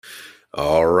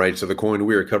All right, so the coin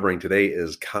we are covering today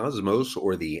is Cosmos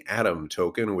or the Atom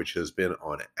token, which has been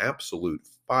on absolute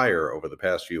fire over the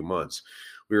past few months.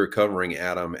 We were covering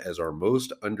Atom as our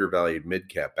most undervalued mid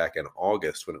cap back in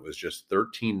August when it was just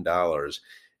 $13.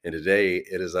 And today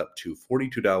it is up to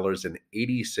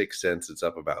 $42.86. It's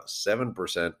up about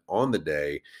 7% on the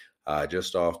day,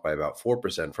 just off by about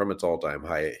 4% from its all time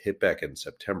high. It hit back in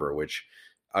September, which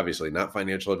obviously not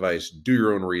financial advice. Do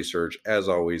your own research. As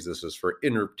always, this is for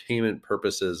entertainment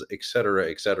purposes, et cetera,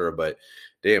 et cetera. But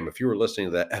damn, if you were listening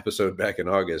to that episode back in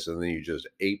August and then you just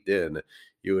aped in,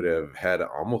 you would have had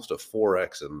almost a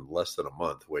 4x in less than a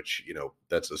month, which,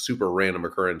 that's a super random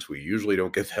occurrence. We usually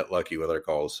don't get that lucky with our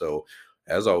calls. So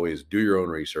as always, do your own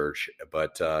research.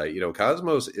 But,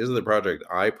 Cosmos is the project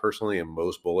I personally am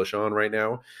most bullish on right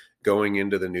now. Going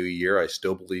into the new year, I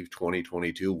still believe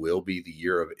 2022 will be the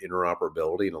year of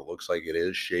interoperability, and it looks like it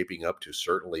is shaping up to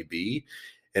certainly be.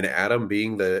 And Atom,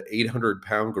 being the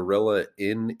 800-pound gorilla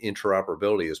in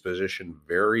interoperability, is positioned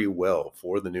very well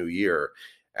for the new year.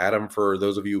 Atom, for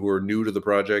those of you who are new to the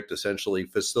project, essentially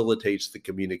facilitates the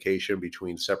communication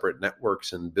between separate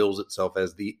networks and bills itself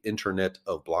as the Internet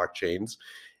of blockchains,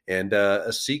 and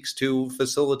seeks to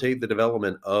facilitate the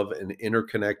development of an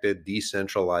interconnected,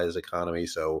 decentralized economy.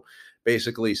 So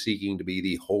basically seeking to be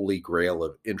the holy grail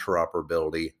of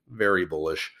interoperability. Very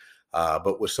bullish.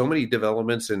 But with so many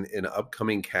developments and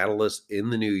upcoming catalysts in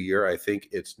the new year, I think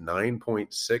its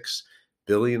 $9.6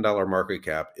 billion market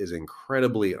cap is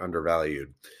incredibly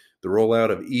undervalued. The rollout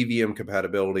of EVM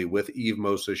compatibility with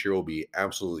EVMOS this year will be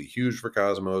absolutely huge for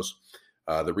Cosmos.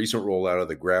 The recent rollout of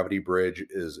the Gravity Bridge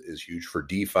is huge for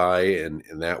DeFi, and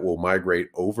that will migrate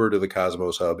over to the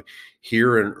Cosmos Hub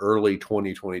here in early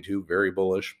 2022. Very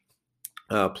bullish.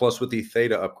 Plus, with the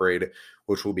Theta upgrade,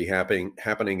 which will be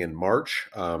happening in March,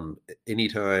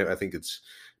 anytime, I think it's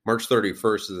March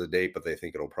 31st is the date, but they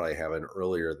think it'll probably happen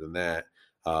earlier than that.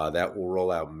 That will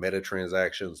roll out meta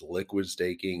transactions, liquid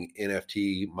staking,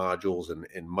 NFT modules,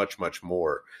 and much, much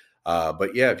more.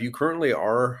 But yeah, if you currently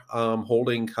are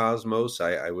holding Cosmos,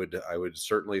 I would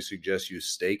certainly suggest you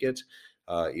stake it,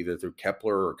 either through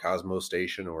Kepler or Cosmos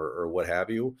Station or what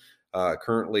have you.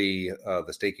 Currently,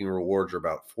 the staking rewards are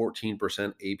about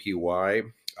 14%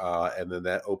 APY, and then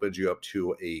that opens you up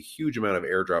to a huge amount of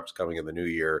airdrops coming in the new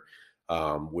year,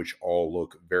 which all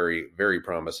look very, very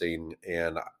promising.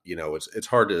 And it's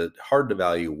hard to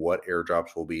value what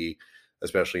airdrops will be,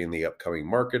 especially in the upcoming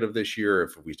market of this year.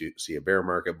 If we do see a bear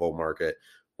market, bull market,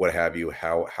 what have you,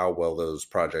 how well those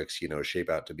projects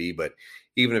shape out to be. But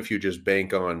even if you just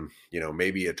bank on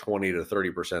maybe a 20 to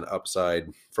 30% upside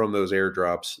from those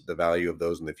airdrops, the value of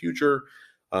those in the future,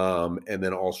 and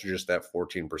then also just that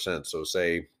 14%. So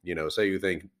say you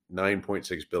think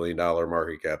 $9.6 billion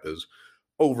market cap is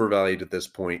overvalued at this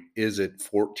point. Is it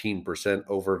 14%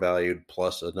 overvalued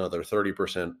plus another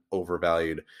 30%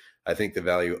 overvalued? I think the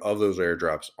value of those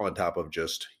airdrops on top of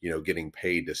just getting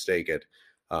paid to stake it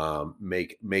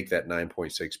make that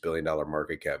 $9.6 billion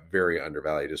market cap very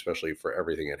undervalued, especially for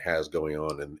everything it has going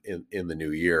on in the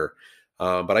new year.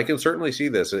 But I can certainly see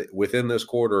this within this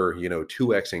quarter,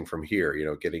 2xing from here,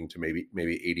 getting to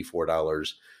maybe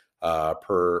 $84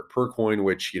 per coin,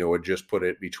 which would just put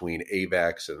it between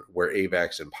AVAX and where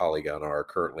AVAX and Polygon are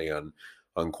currently on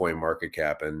Coin Market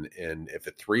Cap, and if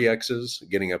it 3x's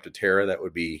getting up to Terra, that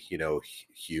would be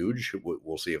huge.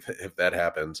 We'll see if that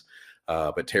happens.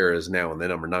 But Terra is now in the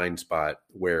number 9 spot,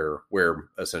 where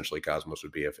essentially Cosmos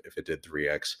would be if it did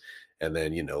 3x, and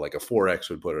then like a 4x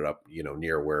would put it up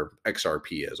near where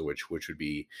XRP is, which would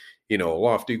be a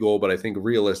lofty goal. But I think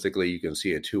realistically you can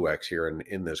see a 2x here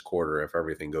in this quarter if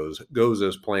everything goes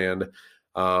as planned.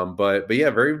 But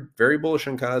yeah, very, very bullish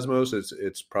on Cosmos.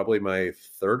 It's probably my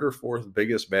third or fourth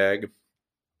biggest bag,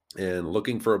 and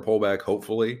looking for a pullback,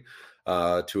 hopefully,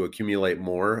 to accumulate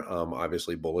more.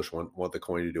 Obviously bullish, want the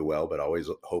coin to do well, but always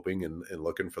hoping and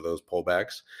looking for those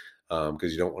pullbacks,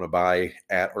 because you don't want to buy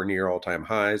at or near all-time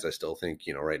highs. I still think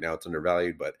right now it's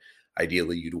undervalued, but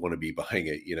ideally you'd want to be buying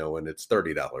it when it's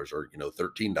 $30 or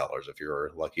 $13 if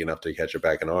you're lucky enough to catch it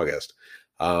back in August.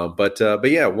 But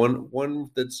yeah,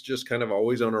 one that's just kind of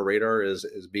always on our radar is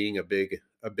being a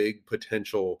big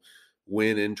potential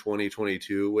win in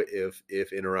 2022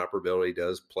 if interoperability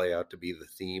does play out to be the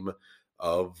theme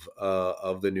of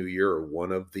the new year, or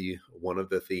one of the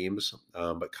themes.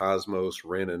 But Cosmos,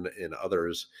 Rin, and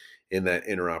others in that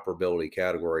interoperability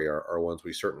category are ones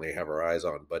we certainly have our eyes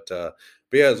on. But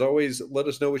yeah, as always, let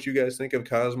us know what you guys think of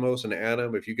Cosmos and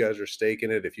Atom. If you guys are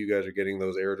staking it, if you guys are getting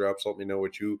those airdrops, let me know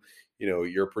what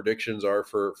your predictions are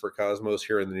for Cosmos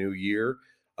here in the new year.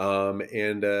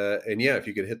 And yeah, if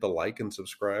you could hit the like and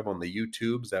subscribe on the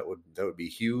YouTubes, that would be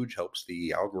huge. Helps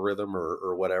the algorithm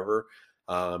or whatever.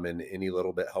 And any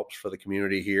little bit helps for the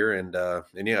community here. And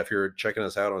yeah, if you're checking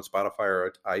us out on Spotify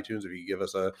or iTunes, if you give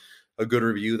us a good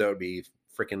review, that would be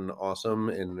freaking awesome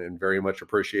and very much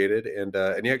appreciated.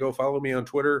 And yeah, go follow me on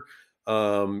Twitter.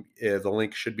 Yeah, the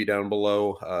link should be down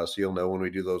below, so you'll know when we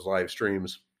do those live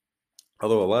streams.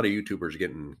 Although a lot of YouTubers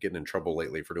getting in trouble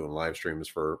lately for doing live streams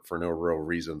for no real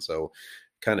reason, so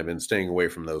kind of been staying away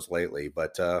from those lately.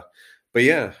 But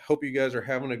yeah, hope you guys are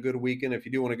having a good weekend. If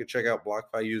you do want to check out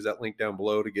BlockFi, use that link down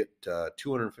below to get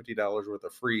 $250 worth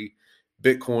of free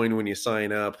Bitcoin when you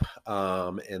sign up.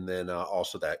 And then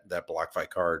also that BlockFi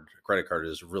credit card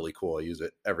is really cool. I use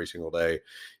it every single day.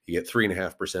 You get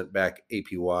 3.5% back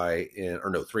APY or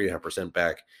no, 3.5%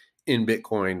 back in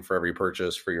Bitcoin for every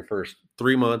purchase for your first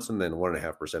 3 months, and then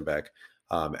 1.5% back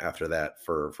after that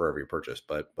for every purchase.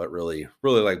 But really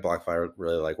like BlockFi,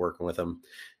 really like working with them.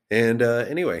 And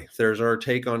anyway, there's our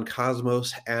take on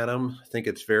Cosmos Atom. I think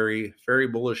it's very, very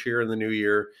bullish here in the new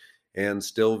year and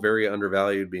still very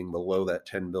undervalued, being below that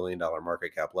 $10 billion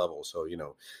market cap level. So,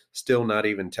 still not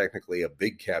even technically a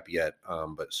big cap yet,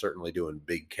 but certainly doing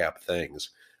big cap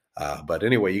things. But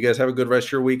anyway, you guys have a good rest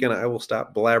of your weekend. I will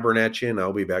stop blabbering at you, and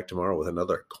I'll be back tomorrow with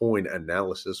another coin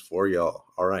analysis for y'all.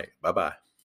 All right. Bye-bye.